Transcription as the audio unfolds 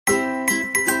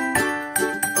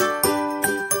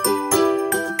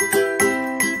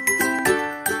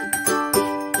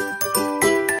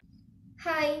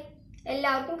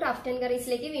Craft and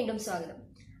കറീസിലേക്ക് വീണ്ടും സ്വാഗതം.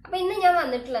 അപ്പോൾ ഇന്ന് ഞാൻ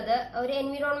വന്നിട്ടുള്ളത് ഒരു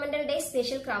എൻവിറോൺമെന്റൽ ഡേ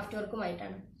സ്പെഷ്യൽ ക്രാഫ്റ്റ്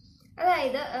വർക്കുമായിട്ടാണ്.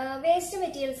 അതായത് വേസ്റ്റ്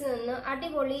മെറ്റീരിയൽസിൽ നിന്ന്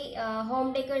അടിപൊളി ഹോം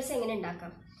ഡെക്കേഴ്സ് എങ്ങനെ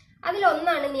ഉണ്ടാക്കാം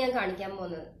അതിലൊന്നാണ് ഇന്ന് ഞാൻ കാണിക്കാൻ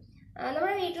പോകുന്നത്.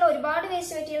 നമ്മുടെ വീട്ടിൽ ഒരുപാട്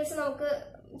വേസ്റ്റ് മെറ്റീരിയൽസ് നമുക്ക്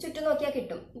ചുറ്റും നോക്കിയാൽ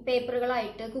കിട്ടും.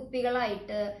 പേപ്പറുകളായിട്ട്,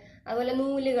 കുപ്പികളായിട്ട്, അതുപോലെ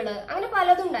നൂലുകൾ, അങ്ങനെ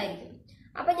പലതും ഉണ്ടായിരിക്കും.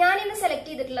 അപ്പൊ ഞാൻ ഇന്ന് സെലക്ട്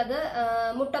ചെയ്തിട്ടുള്ളത്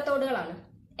മുട്ടത്തോടുകളാണ്,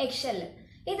 എഗ്ഷെല്ല്.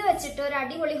 ഇത് വെച്ചിട്ട് ഒരു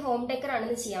അടിപൊളി ഹോം ഡെക്കർ ആണ്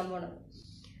ഇന്ന് ചെയ്യാൻ പോണത്.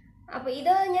 അപ്പൊ ഇത്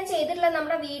ഞാൻ ചെയ്തിട്ടുള്ളത്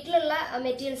നമ്മുടെ വീട്ടിലുള്ള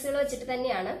മെറ്റീരിയൽസുകൾ വെച്ചിട്ട്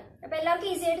തന്നെയാണ്. അപ്പൊ എല്ലാവർക്കും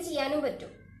ഈസി ആയിട്ട് ചെയ്യാനും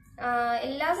പറ്റും.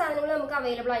 എല്ലാ സാധനങ്ങളും നമുക്ക്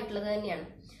അവൈലബിൾ ആയിട്ടുള്ളത് തന്നെയാണ്.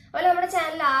 അതുപോലെ നമ്മുടെ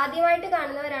ചാനൽ ആദ്യമായിട്ട്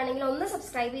കാണുന്നവരാണെങ്കിൽ ഒന്ന്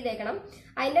സബ്സ്ക്രൈബ് ചെയ്തേക്കണം.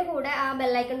 അതിന്റെ കൂടെ ആ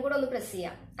ബെല്ലൈക്കൺ കൂടെ ഒന്ന് പ്രസ്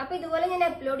ചെയ്യാം. അപ്പൊ ഇതുപോലെ ഞാൻ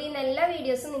അപ്ലോഡ് ചെയ്യുന്ന എല്ലാ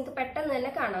വീഡിയോസും നിങ്ങൾക്ക് പെട്ടെന്ന്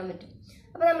തന്നെ കാണാൻ പറ്റും.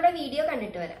 അപ്പൊ നമ്മുടെ വീഡിയോ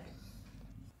കണ്ടിട്ട് വരാം.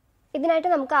 ഇതിനായിട്ട്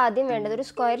നമുക്ക് ആദ്യം വേണ്ടത് ഒരു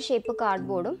സ്ക്വയർ ഷേപ്പ്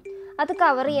കാർഡ്ബോർഡും അത്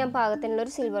കവർ ചെയ്യാൻ പാകത്തിനുള്ള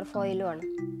ഒരു സിൽവർ ഫോയിലുമാണ്.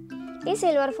 ഈ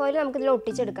സിൽവർ ഫോയിൽ നമുക്ക് ഇതിൽ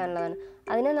ഒട്ടിച്ചെടുക്കാനുള്ളതാണ്.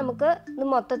 അതിന് നമുക്ക് ഇത്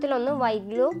മൊത്തത്തിലൊന്ന് വൈറ്റ്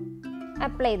ഗ്ലൂ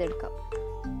അപ്ലൈ ചെയ്തെടുക്കാം.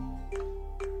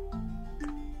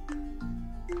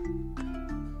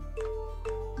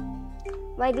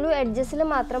 വൈറ്റ് ഗ്ലൂ എഡ്ജസിൽ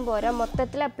മാത്രം പോരാ,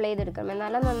 മൊത്തത്തിൽ അപ്ലൈ ചെയ്തെടുക്കണം.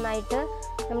 എന്നാലും നന്നായിട്ട്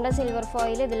നമ്മുടെ സിൽവർ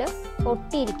ഫോയിൽ ഇതിൽ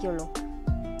ഒട്ടിയിരിക്കുള്ളൂ.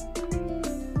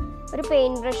 ഒരു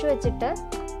പെയിൻറ് ബ്രഷ് വെച്ചിട്ട്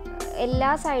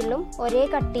എല്ലാ സൈഡിലും ഒരേ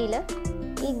കട്ടിയിൽ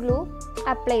ഈ ഗ്ലൂ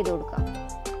അപ്ലൈ ചെയ്ത് കൊടുക്കാം.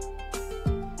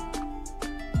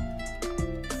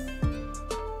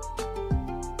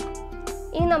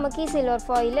 ഇനി നമുക്ക് ഈ സിൽവർ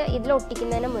ഫോയിൽ ഇതിൽ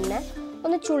ഒട്ടിക്കുന്നതിന് മുന്നേ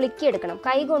ഒന്ന് ചുളുക്കിയെടുക്കണം.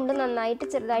 കൈ കൊണ്ട് നന്നായിട്ട്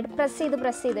ചെറുതായിട്ട് പ്രസ്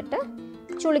ചെയ്തിട്ട്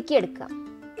ചുളുക്കിയെടുക്കുക.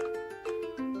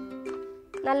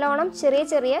 നല്ലോണം ചെറിയ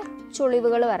ചെറിയ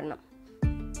ചുളിവുകൾ വരണം.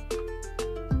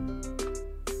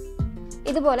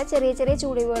 ഇതുപോലെ ചെറിയ ചെറിയ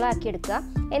ചുളിവുകളാക്കി എടുക്കുക.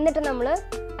 എന്നിട്ട് നമ്മൾ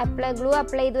ഗ്ലൂ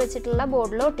അപ്ലൈ ചെയ്ത് വെച്ചിട്ടുള്ള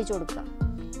ബോർഡിൽ ഒട്ടിച്ചു കൊടുക്കുക.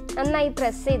 നന്നായി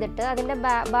പ്രസ് ചെയ്തിട്ട് അതിൻ്റെ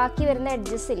ബാക്കി വരുന്ന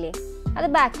എഡ്ജസ് ഇല്ലേ, അത്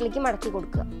ബാക്കിലേക്ക് മടക്കി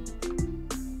കൊടുക്കുക.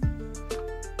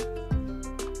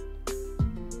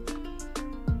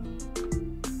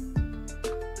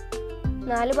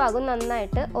 നാല് ഭാഗവും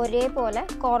നന്നായിട്ട് ഒരേപോലെ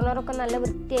കോർണറൊക്കെ നല്ല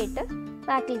വൃത്തിയായിട്ട്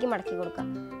ബാക്കിലേക്ക് മടക്കി കൊടുക്കുക.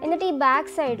 എന്നിട്ട് ഈ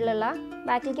ബാക്ക് സൈഡിലുള്ള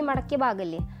ബാക്കിലേക്ക് മടക്കിയ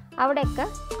ഭാഗമില്ലേ, അവിടെയൊക്കെ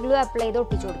ഗ്ലൂ അപ്ലൈ ചെയ്ത്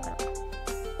ഒട്ടിച്ചു കൊടുക്കണം.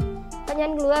 അപ്പം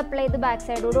ഞാൻ ഗ്ലൂ അപ്ലൈ ചെയ്ത് ബാക്ക്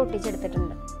സൈഡോട്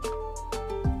ഒട്ടിച്ചെടുത്തിട്ടുണ്ട്.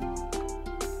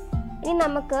 ഇനി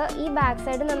നമുക്ക് ഈ ബാക്ക്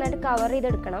സൈഡ് നന്നായിട്ട് കവർ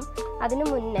ചെയ്തെടുക്കണം. അതിന്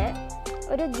മുന്നേ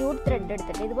ഒരു ജൂട്ട് ത്രെഡ്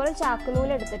എടുത്തിട്ട് ഇതുപോലെ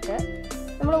ചാക്കുനൂല് എടുത്തിട്ട്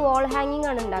നമ്മൾ വാൾ ഹാങ്ങിങ്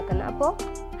ആണ് ഉണ്ടാക്കുന്നത്. അപ്പോൾ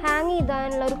ഹാങ്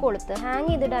ചെയ്തിടാനുള്ള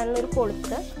ഒരു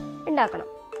കൊളുത്ത് ഉണ്ടാക്കണം.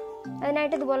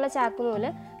 അതിനായിട്ട് ഇതുപോലുള്ള ചാക്കുനൂല്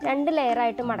 2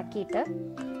 ലെയറായിട്ട് മടക്കിയിട്ട്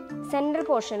സെൻട്രൽ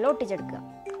പോർഷനിൽ ഒട്ടിച്ചെടുക്കുക.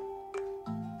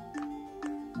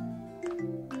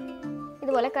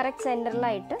 ഇതുപോലെ കറക്റ്റ്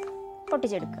സെൻറ്ററിലായിട്ട്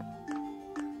ഒട്ടിച്ചെടുക്കുക.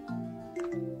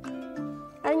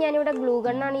 അത് ഞാനിവിടെ ഗ്ലൂ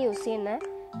ഗണ്ണാണ് യൂസ് ചെയ്യുന്നത്.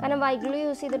 കാരണം വൈറ്റ് ഗ്ലൂ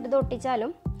യൂസ് ചെയ്തിട്ട് ഇത്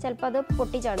ഒട്ടിച്ചാലും ചിലപ്പോൾ അത്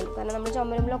പൊട്ടിച്ചാടും. കാരണം നമ്മൾ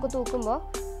ചുമരുമ്പിലൊക്കെ തൂക്കുമ്പോൾ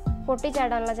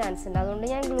പൊട്ടിച്ചാടാനുള്ള ചാൻസ് ഉണ്ട്. അതുകൊണ്ട്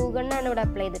ഞാൻ ഗ്ലൂ ഗണ്ണാണ് ഇവിടെ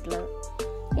അപ്ലൈ ചെയ്തിട്ടുള്ളത്.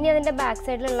 ഇനി അതിൻ്റെ ബാക്ക്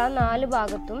സൈഡിലുള്ള 4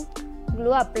 ഭാഗത്തും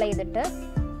ഗ്ലൂ അപ്ലൈ ചെയ്തിട്ട്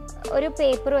ഒരു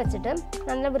പേപ്പർ വെച്ചിട്ട്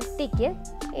നല്ല വൃത്തിക്ക്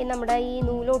നമ്മുടെ ഈ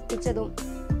നൂല് ഒട്ടിച്ചതും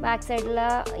ബാക്ക് സൈഡിലുള്ള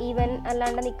ഈവൻ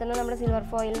അല്ലാണ്ട് നിൽക്കുന്ന നമ്മുടെ സിൽവർ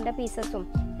ഫോയിലിൻ്റെ പീസസും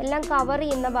എല്ലാം കവർ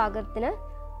ചെയ്യുന്ന ഭാഗത്തിന്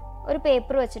ഒരു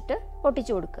പേപ്പർ വെച്ചിട്ട്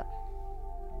ഒട്ടിച്ചു കൊടുക്കുക.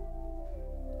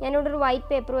 ഞാനിവിടെ ഒരു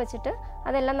വൈറ്റ് പേപ്പർ വെച്ചിട്ട്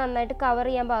അതെല്ലാം നന്നായിട്ട് കവർ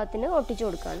ചെയ്യാൻ പാകത്തിന് ഒട്ടിച്ചു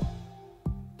കൊടുക്കുകയാണ്.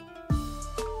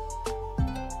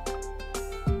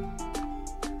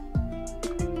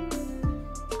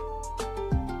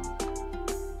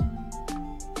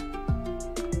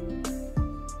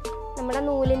 നമ്മുടെ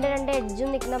നൂലിൻ്റെ 2 എഡ്ജും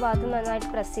നിൽക്കുന്ന ഭാഗത്ത് നന്നായിട്ട്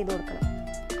പ്രസ് ചെയ്ത് കൊടുക്കണം.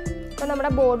 അപ്പോൾ നമ്മുടെ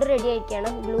ബോർഡ് റെഡി ആയിരിക്കുകയാണ്.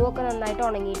 ഗ്ലൂ ഒക്കെ നന്നായിട്ട്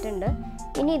ഉണങ്ങിയിട്ടുണ്ട്.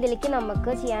 ഇനി ഇതിലേക്ക്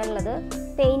നമുക്ക് ചെയ്യാനുള്ളത്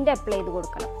പെയിൻറ് അപ്ലൈ ചെയ്ത്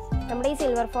കൊടുക്കണം. നമ്മുടെ ഈ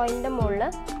സിൽവർ ഫോയിലിൻ്റെ മുകളിൽ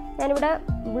ഞാനിവിടെ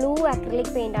ബ്ലൂ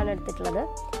അക്രിലിക് പെയിൻ്റ് ആണ് എടുത്തിട്ടുള്ളത്.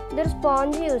 ഇതൊരു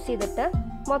സ്പോഞ്ച് യൂസ് ചെയ്തിട്ട്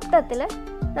മൊത്തത്തിൽ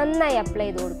നന്നായി അപ്ലൈ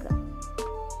ചെയ്ത് കൊടുക്കുക.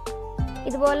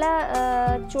 ഇതുപോലെ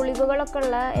ചുളിവുകളൊക്കെ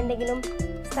ഉള്ള എന്തെങ്കിലും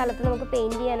സ്ഥലത്ത് നമുക്ക്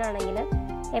പെയിൻറ് ചെയ്യാനാണെങ്കിൽ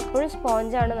എപ്പോഴും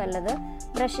സ്പോഞ്ചാണ് നല്ലത്.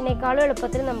 ബ്രഷിനേക്കാളും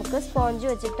എളുപ്പത്തിൽ നമുക്ക് സ്പോഞ്ച്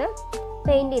വെച്ചിട്ട്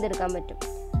പെയിൻറ് ചെയ്തെടുക്കാൻ പറ്റും.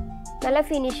 നല്ല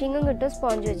ഫിനിഷിങ്ങും കിട്ടും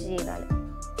സ്പോഞ്ച് വെച്ച് ചെയ്താൽ.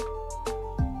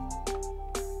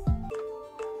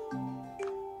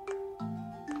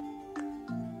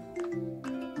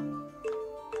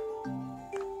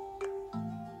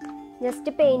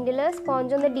 ജസ്റ്റ് പെയിൻറ്റിൽ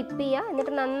സ്പോഞ്ച് ഒന്ന് ഡിപ്പ് ചെയ്യുക.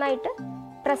 എന്നിട്ട് നന്നായിട്ട്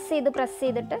പ്രസ്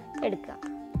ചെയ്തിട്ട് എടുക്കുക.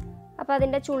 അപ്പോൾ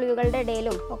അതിൻ്റെ ചുളിവുകളുടെ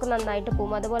ഇടയിലും ഒക്കെ നന്നായിട്ട്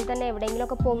പോകും. അതുപോലെ തന്നെ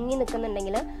എവിടെയെങ്കിലുമൊക്കെ പൊങ്ങി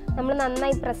നിൽക്കുന്നുണ്ടെങ്കിൽ നമ്മൾ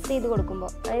നന്നായി പ്രസ് ചെയ്ത്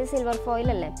കൊടുക്കുമ്പോൾ, അതായത് സിൽവർ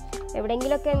ഫോയിലല്ലേ,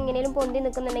 എവിടെയെങ്കിലുമൊക്കെ എങ്ങനെയും പൊന്തി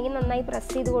നിൽക്കുന്നുണ്ടെങ്കിൽ നന്നായി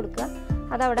പ്രസ് ചെയ്ത് കൊടുക്കുക.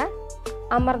 അതവിടെ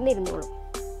അമർന്നിരുന്നോളും.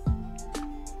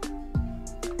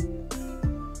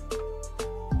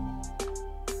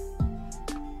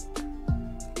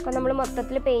 അപ്പോൾ നമ്മൾ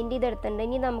മൊത്തത്തിൽ പെയിൻറ് ചെയ്തെടുത്തിട്ടുണ്ട്.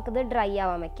 ഇനി നമുക്കിത് ഡ്രൈ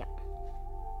ആവാൻ വയ്ക്കാം.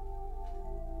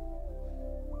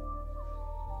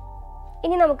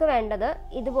 ഇനി നമുക്ക് വേണ്ടത്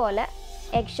ഇതുപോലെ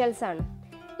എഗ് ഷെൽസ് ആണ്.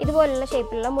 ഇതുപോലുള്ള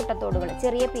ഷേപ്പിലുള്ള മുട്ടത്തോടുകൾ,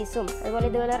 ചെറിയ പീസും അതുപോലെ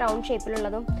ഇതുപോലെ റൗണ്ട്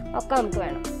ഷേപ്പിലുള്ളതും ഒക്കെ നമുക്ക്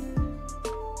വേണം.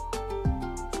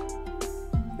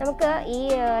 നമുക്ക് ഈ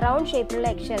റൗണ്ട് ഷേപ്പിലുള്ള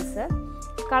എഗ്ഷെൽസ്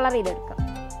കളർ ചെയ്തെടുക്കാം.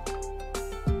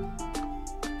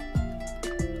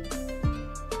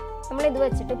 നമ്മളിത്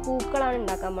വെച്ചിട്ട് പൂക്കളാണ്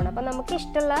ഉണ്ടാക്കാൻ പോകുന്നത്. അപ്പം നമുക്ക്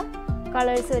ഇഷ്ടമുള്ള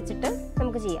കളേഴ്സ് വെച്ചിട്ട്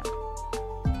നമുക്ക് ചെയ്യാം.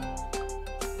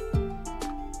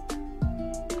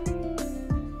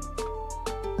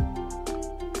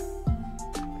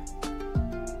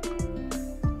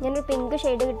 ഞാനൊരു പിങ്ക്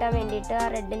ഷെയ്ഡ് കിട്ടാൻ വേണ്ടിയിട്ട് ആ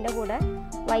റെഡിൻ്റെ കൂടെ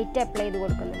വൈറ്റ് അപ്ലൈ ചെയ്ത്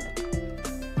കൊടുക്കുന്നുണ്ട്.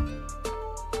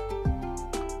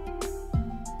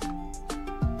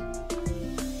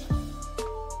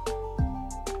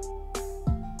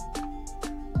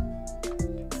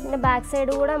 പിന്നെ ബാക്ക്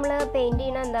സൈഡ് കൂടെ നമ്മൾ പെയിൻറ്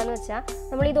ചെയ്യണത് എന്താണെന്ന് വെച്ചാൽ,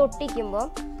 നമ്മളിത് ഒട്ടിക്കുമ്പോൾ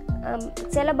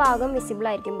ചില ഭാഗം വിസിബിൾ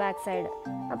ആയിരിക്കും ബാക്ക് സൈഡ്.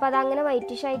 അപ്പോൾ അതങ്ങനെ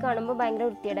വൈറ്റിഷായി കാണുമ്പോൾ ഭയങ്കര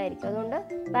വൃത്തികേടായിരിക്കും. അതുകൊണ്ട്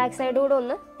ബാക്ക് സൈഡ് കൂടെ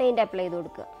ഒന്ന് പെയിൻറ് അപ്ലൈ ചെയ്ത്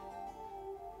കൊടുക്കുക.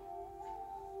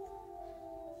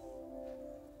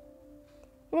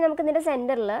 ഇനി നമുക്ക് ഇതിൻ്റെ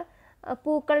സെൻറ്ററിൽ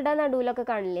പൂക്കളുടെ നടുവിലൊക്കെ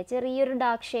കാണില്ലേ ചെറിയൊരു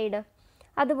ഡാർക്ക് ഷെയ്ഡ്,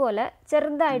 അതുപോലെ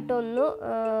ചെറുതായിട്ടൊന്ന്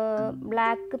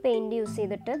ബ്ലാക്ക് പെയിൻറ് യൂസ്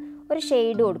ചെയ്തിട്ട് ഒരു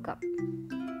ഷെയ്ഡ് കൊടുക്കാം.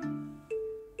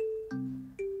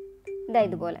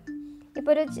 ഇതുപോലെ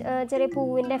ഇപ്പോൾ ഒരു ചെറിയ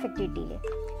പൂവിൻ്റെ എഫക്റ്റ് കിട്ടിയില്ലേ.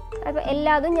 അപ്പോൾ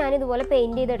എല്ലാതും ഞാനിതുപോലെ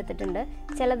പെയിൻറ് ചെയ്തെടുത്തിട്ടുണ്ട്.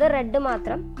 ചിലത് റെഡ്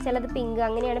മാത്രം, ചിലത് പിങ്ക്,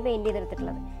 അങ്ങനെയാണ് പെയിൻറ്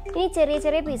ചെയ്തെടുത്തിട്ടുള്ളത്. ഇനി ചെറിയ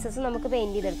ചെറിയ പീസസ് നമുക്ക്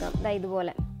പെയിൻറ് ചെയ്തെടുക്കാം.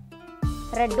 ഇതുപോലെ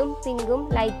റെഡും പിങ്കും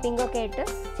ലൈറ്റ് പിങ്കും ഒക്കെ ആയിട്ട്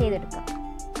ചെയ്തെടുക്കാം.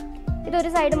 ഇതൊരു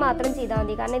സൈഡ് മാത്രം ചെയ്താൽ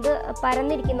മതി, കാരണം ഇത്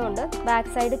പരന്നിരിക്കുന്നതുകൊണ്ട്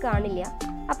ബാക്ക് സൈഡ് കാണില്ല.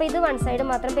 അപ്പോൾ ഇത് വൺ സൈഡ്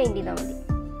മാത്രം പെയിൻറ് ചെയ്താൽ മതി.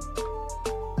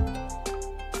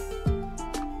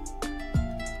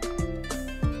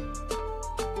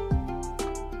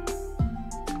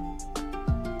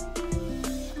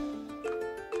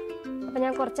 അപ്പോൾ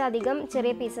ഞാൻ കുറച്ചധികം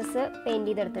ചെറിയ പീസസ് പെയിൻറ്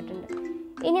ചെയ്തെടുത്തിട്ടുണ്ട്.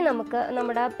 ഇനി നമുക്ക്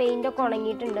നമ്മുടെ പെയിൻ്റൊക്കെ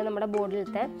ഉണങ്ങിയിട്ടുണ്ട് നമ്മുടെ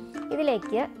ബോർഡിലത്തെ.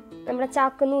 ഇതിലേക്ക് നമ്മുടെ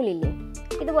ചാക്കുനൂലില്ലേ,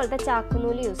 ഇതുപോലത്തെ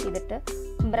ചാക്കുനൂല് യൂസ് ചെയ്തിട്ട്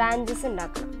ബ്രാഞ്ചസ്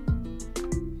ഉണ്ടാക്കണം.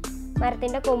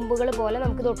 മരത്തിൻ്റെ കൊമ്പുകൾ പോലെ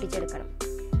നമുക്കിത് ഒട്ടിച്ചെടുക്കണം.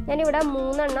 ഞാനിവിടെ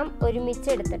 3 എണ്ണം ഒരുമിച്ച്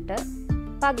എടുത്തിട്ട്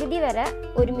പകുതി വരെ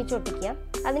ഒരുമിച്ച് ഒട്ടിക്കുക.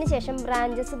 അതിനുശേഷം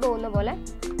ബ്രാഞ്ചസ് പോകുന്ന പോലെ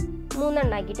 3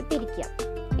 എണ്ണാക്കിയിട്ട് പിരിക്കുക.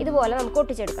 ഇതുപോലെ നമുക്ക്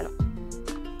ഒട്ടിച്ചെടുക്കണം.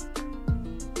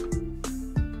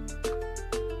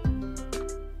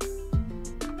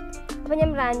 അപ്പോൾ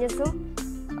ഞാൻ ബ്രാഞ്ചസും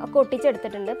ഒക്കെ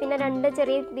ഒട്ടിച്ചെടുത്തിട്ടുണ്ട്. പിന്നെ 2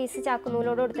 ചെറിയ പീസ്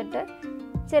ചാക്കുനൂലോട് എടുത്തിട്ട്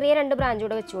ചെറിയ 2 ബ്രാഞ്ച്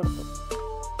കൂടെ വെച്ച് കൊടുത്തു.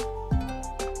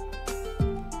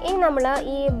 ഇനി നമ്മൾ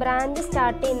ഈ ബ്രാഞ്ച്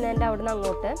സ്റ്റാർട്ട് ചെയ്യുന്നതിൻ്റെ അവിടെ നിന്ന്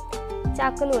അങ്ങോട്ട്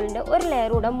ചാക്കുനൂലിൻ്റെ ഒരു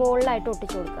ലെയർ കൂടെ മുകളിലായിട്ട്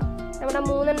ഒട്ടിച്ചു കൊടുക്കുക. നമ്മുടെ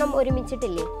 3 എണ്ണം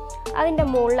ഒരുമിച്ചിട്ടില്ലേ, അതിൻ്റെ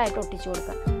മുകളിലായിട്ട് ഒട്ടിച്ചു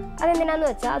കൊടുക്കുക. അതെന്തിനാന്ന്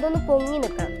വെച്ചാൽ അതൊന്ന് പൊങ്ങി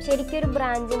നിൽക്കണം. ശരിക്കും ഒരു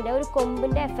ബ്രാഞ്ചിൻ്റെ ഒരു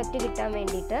കൊമ്പിൻ്റെ എഫക്റ്റ് കിട്ടാൻ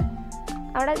വേണ്ടിയിട്ട്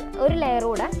അവിടെ ഒരു ലെയർ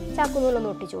കൂടെ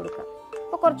ചാക്കുനൂലൊന്ന് ഒട്ടിച്ചു കൊടുക്കുക.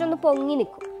 അപ്പോൾ കുറച്ചൊന്ന് പൊങ്ങി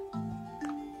നിൽക്കും.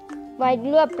 വൈറ്റ്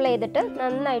ഗ്ലൂ അപ്ലൈ ചെയ്തിട്ട്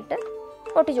നന്നായിട്ട്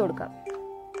ഒട്ടിച്ചു കൊടുക്കാം.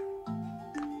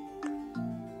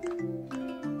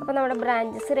 അപ്പോൾ നമ്മുടെ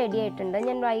ബ്രാഞ്ചസ് റെഡി ആയിട്ടുണ്ട്.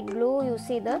 ഞാൻ വൈറ്റ് ഗ്ലൂ യൂസ്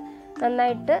ചെയ്ത്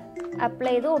നന്നായിട്ട്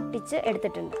അപ്ലൈ ചെയ്ത് ഒട്ടിച്ച്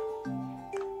എടുത്തിട്ടുണ്ട്.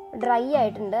 ഡ്രൈ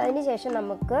ആയിട്ടുണ്ട്. അതിനുശേഷം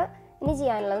നമുക്ക് ഇനി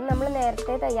ചെയ്യാനുള്ളത്, നമ്മൾ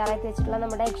നേരത്തെ തയ്യാറാക്കി വെച്ചിട്ടുള്ള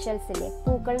നമ്മുടെ എഗ്ഷെൽസില്ലേ,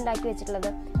 പൂക്കൾ ഉണ്ടാക്കി വെച്ചിട്ടുള്ളത്,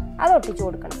 അത് ഒട്ടിച്ചു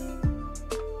കൊടുക്കണം.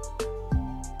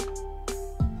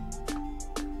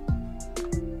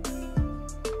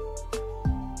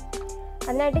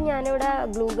 അതിനായിട്ട് ഞാനിവിടെ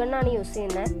ഗ്ലൂ ഗണ്ണാണ് യൂസ്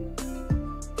ചെയ്യുന്നത്.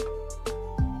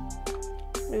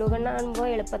 ഗ്ലൂ ഗണ്ണാകുമ്പോൾ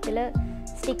എളുപ്പത്തിൽ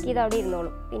സ്റ്റിക്ക് ചെയ്ത് അവിടെ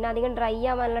ഇരുന്നോളും. പിന്നെ അധികം ഡ്രൈ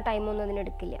ആവാനുള്ള ടൈമൊന്നും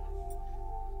അതിനെടുക്കില്ല.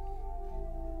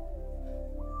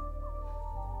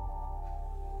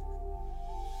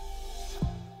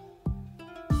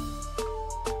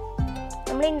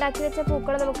 നമ്മൾ ഉണ്ടാക്കി വെച്ച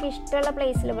പൂക്കൾ നമുക്ക് ഇഷ്ടമുള്ള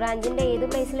പ്ലേസിൽ, ബ്രാഞ്ചിൻ്റെ ഏത്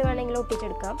പ്ലേസിൽ വേണമെങ്കിലും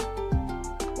ഒട്ടിച്ചെടുക്കാം.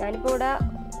 ഞാനിപ്പോൾ ഇവിടെ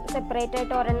സെപ്പറേറ്റ്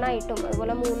ആയിട്ട് ഒരെണ്ണമായിട്ടും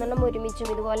അതുപോലെ 3 എണ്ണം ഒരുമിച്ചും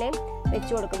ഇതുപോലെ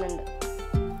വെച്ച് കൊടുക്കുന്നുണ്ട്.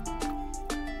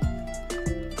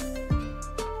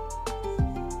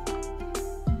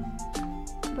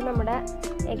 അപ്പോൾ നമ്മുടെ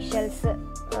എഗ്ഷെൽസ്,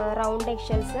 റൗണ്ട്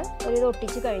എഗ്ഷെൽസ് ഒരു ഇത്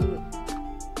ഒട്ടിച്ച് കഴിഞ്ഞു.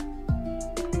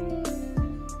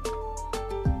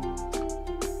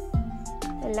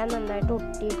 എല്ലാം നന്നായിട്ട്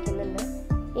ഒട്ടിയിരിക്കുന്നുണ്ട്.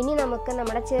 ഇനി നമുക്ക്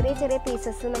നമ്മുടെ ചെറിയ ചെറിയ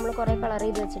പീസസ് നമ്മൾ കുറേ കളർ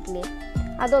ചെയ്ത് വെച്ചിട്ടില്ലേ,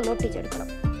 അതൊന്ന് ഒട്ടിച്ചെടുക്കണം.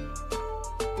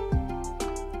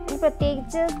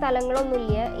 പ്രത്യേകിച്ച്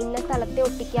സ്ഥലങ്ങളൊന്നുമില്ല, ഇന്ന സ്ഥലത്തെ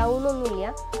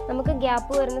ഒട്ടിക്കാവുന്നൊന്നുമില്ല. നമുക്ക്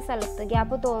ഗ്യാപ്പ് വരുന്ന സ്ഥലത്ത്,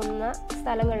 ഗ്യാപ്പ് തോന്നുന്ന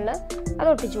സ്ഥലങ്ങളിൽ അത്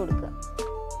ഒട്ടിച്ചു കൊടുക്കുക.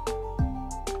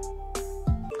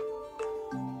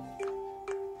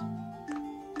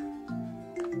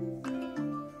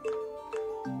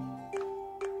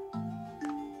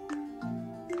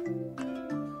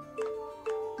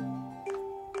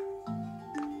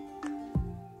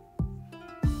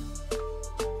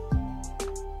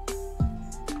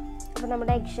 അപ്പോൾ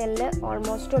നമ്മുടെ എഗ്ഷെല്ല്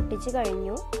ഓൾമോസ്റ്റ് ഒട്ടിച്ച്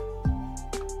കഴിഞ്ഞു.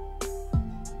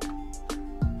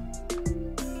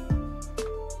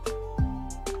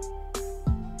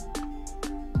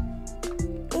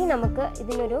 നമുക്ക്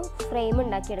ഇതിനൊരു ഫ്രെയിം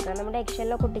ഉണ്ടാക്കിയെടുക്കാം. നമ്മുടെ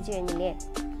എക്സെല്ലൊക്കെ ഒട്ടിച്ച് കഴിഞ്ഞില്ലേ,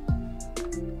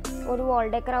 ഒരു വാൾ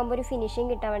ഡെക്കർ ആകുമ്പോൾ ഒരു ഫിനിഷിങ്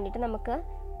കിട്ടാൻ വേണ്ടിയിട്ട് നമുക്ക്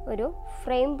ഒരു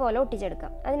ഫ്രെയിം പോലെ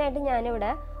ഒട്ടിച്ചെടുക്കാം. അതിനായിട്ട്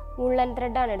ഞാനിവിടെ വുള്ളൻ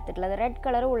ത്രെഡാണ് എടുത്തിട്ടുള്ളത്, റെഡ്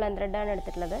കളർ വുള്ളൻ ത്രെഡാണ്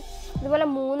എടുത്തിട്ടുള്ളത്. ഇതുപോലെ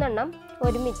 3 എണ്ണം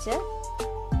ഒരുമിച്ച്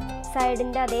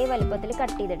സൈഡിൻ്റെ അതേ വലുപ്പത്തിൽ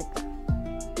കട്ട് ചെയ്തെടുക്കുക.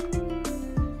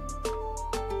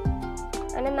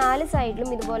 അങ്ങനെ 4 സൈഡിലും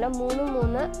ഇതുപോലെ 3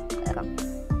 എടുക്കാം.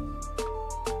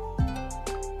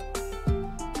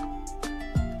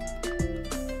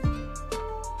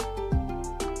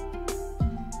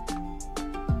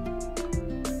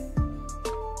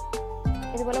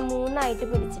 ഇതുപോലെ 3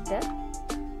 പിടിച്ചിട്ട്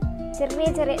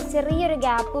ചെറിയൊരു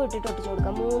ഗ്യാപ്പ് ഇട്ടിട്ട് ഒട്ടിച്ചു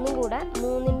കൊടുക്കാം. 3 കൂടെ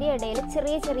 3ൻ്റെ ഇടയിൽ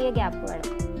ചെറിയ ഗ്യാപ്പ് വേണം.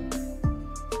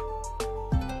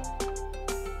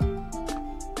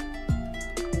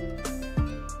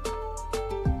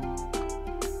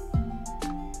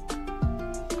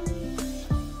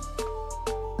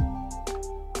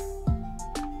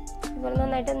 ഇതുപോലെ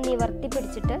നന്നായിട്ട് നിവർത്തി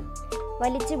പിടിച്ചിട്ട്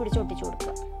വലിച്ചു പിടിച്ച് ഒട്ടിച്ചു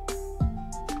കൊടുക്കുക.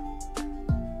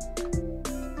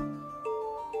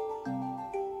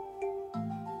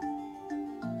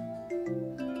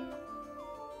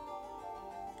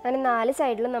 അങ്ങനെ 4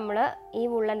 സൈഡിലും നമ്മൾ ഈ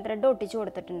വുള്ളൻ ത്രെഡ് ഒട്ടിച്ചു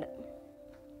കൊടുത്തിട്ടുണ്ട്.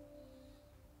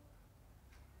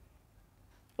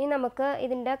 ഇനി നമുക്ക്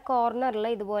ഇതിൻ്റെ കോർണറിൽ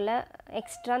ഇതുപോലെ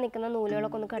എക്സ്ട്രാ നിൽക്കുന്ന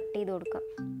നൂലുകളൊക്കെ ഒന്ന് കട്ട് ചെയ്ത് കൊടുക്കാം.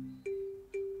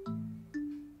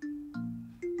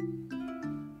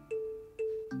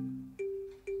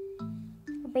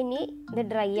 അപ്പം ഇനി ഇത്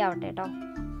ഡ്രൈ ആവട്ടെ കേട്ടോ.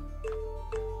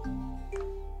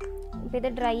 അപ്പം ഇത്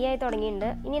ഡ്രൈ ആയി തുടങ്ങിയിട്ടുണ്ട്.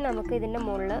 ഇനി നമുക്ക് ഇതിൻ്റെ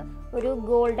മുകളിൽ ഒരു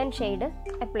ഗോൾഡൻ ഷെയ്ഡ്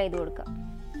അപ്ലൈ ചെയ്ത് കൊടുക്കാം.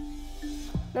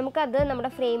 നമുക്കത് നമ്മുടെ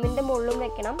ഫ്രെയിമിൻ്റെ മുകളിലും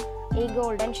വെക്കണം ഈ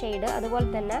ഗോൾഡൻ ഷെയ്ഡ്. അതുപോലെ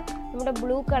തന്നെ നമ്മുടെ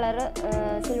ബ്ലൂ കളറ്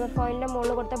സിൽവർ ഫോയിലിൻ്റെ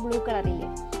മുകളിൽ കൊടുത്ത ബ്ലൂ കളറില്ലേ,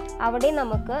 അവിടെ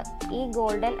നമുക്ക് ഈ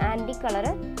ഗോൾഡൻ ആൻറ്റിക്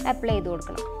കളറ് അപ്ലൈ ചെയ്ത്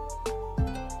കൊടുക്കണം.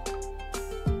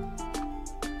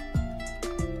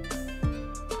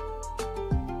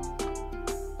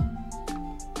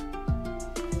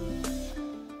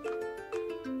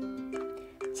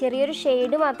 ചെറിയൊരു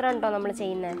ഷെയ്ഡ് മാത്രമാണ് കേട്ടോ നമ്മൾ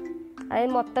ചെയ്യുന്നത്.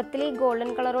 അതായത് മൊത്തത്തിൽ ഈ ഗോൾഡൻ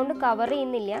കളർ കൊണ്ട് കവർ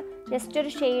ചെയ്യുന്നില്ല, ജസ്റ്റ് ഒരു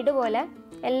ഷെയ്ഡ് പോലെ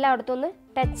എല്ലായിടത്തും ഒന്ന്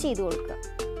ടച്ച് ചെയ്ത് കൊടുക്കുക.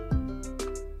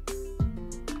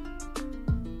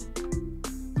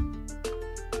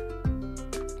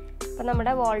 അപ്പം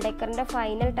നമ്മുടെ വാൾ ഡെക്കറിൻ്റെ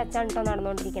ഫൈനൽ ടച്ചാണ് കേട്ടോ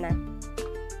നടന്നുകൊണ്ടിരിക്കണേ.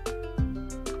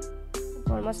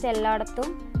 ഓൾമോസ്റ്റ് എല്ലായിടത്തും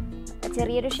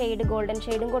ചെറിയൊരു ഷെയ്ഡ് ഗോൾഡൻ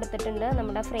ഷെയ്ഡും കൊടുത്തിട്ടുണ്ട്,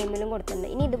 നമ്മുടെ ഫ്രെയിമിലും കൊടുത്തിട്ടുണ്ട്.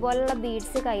 ഇനി ഇതുപോലുള്ള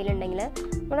ബീഡ്സ് കയ്യിലുണ്ടെങ്കിൽ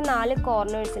നമ്മുടെ 4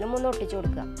 കോർണേഴ്സിലും ഒന്ന് ഒട്ടിച്ചു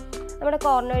കൊടുക്കുക. നമ്മുടെ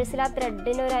കോർണേഴ്സിൽ ആ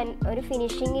ത്രെഡിന് ഒരു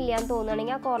ഫിനിഷിങ് ഇല്ലയെന്ന്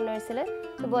തോന്നുകയാണെങ്കിൽ ആ കോർണേഴ്സിൽ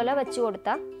ഇതുപോലെ വെച്ച്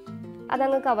കൊടുത്താൽ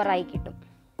അതങ്ങ് കവറായി കിട്ടും.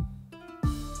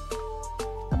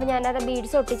 അപ്പോൾ ഞാനത്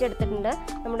ബീഡ്സ് ഒട്ടിച്ചെടുത്തിട്ടുണ്ട്.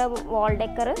 നമ്മുടെ വാൾ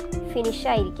ഡെക്കർ ഫിനിഷ്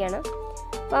ആയിരിക്കുകയാണ്.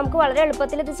 അപ്പോൾ നമുക്ക് വളരെ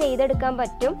എളുപ്പത്തിൽ ഇത് ചെയ്തെടുക്കാൻ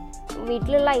പറ്റും.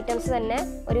 വീട്ടിലുള്ള ഐറ്റംസ് തന്നെ,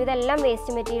 ഒരുവിധം എല്ലാം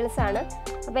വേസ്റ്റ് മെറ്റീരിയൽസ് ആണ്.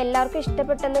 അപ്പോൾ എല്ലാവർക്കും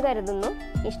ഇഷ്ടപ്പെട്ടെന്ന് കരുതുന്നു.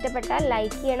 ഇഷ്ടപ്പെട്ടാൽ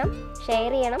ലൈക്ക് ചെയ്യണം,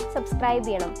 ഷെയർ ചെയ്യണം, സബ്സ്ക്രൈബ്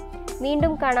ചെയ്യണം.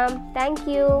 വീണ്ടും കാണാം. താങ്ക്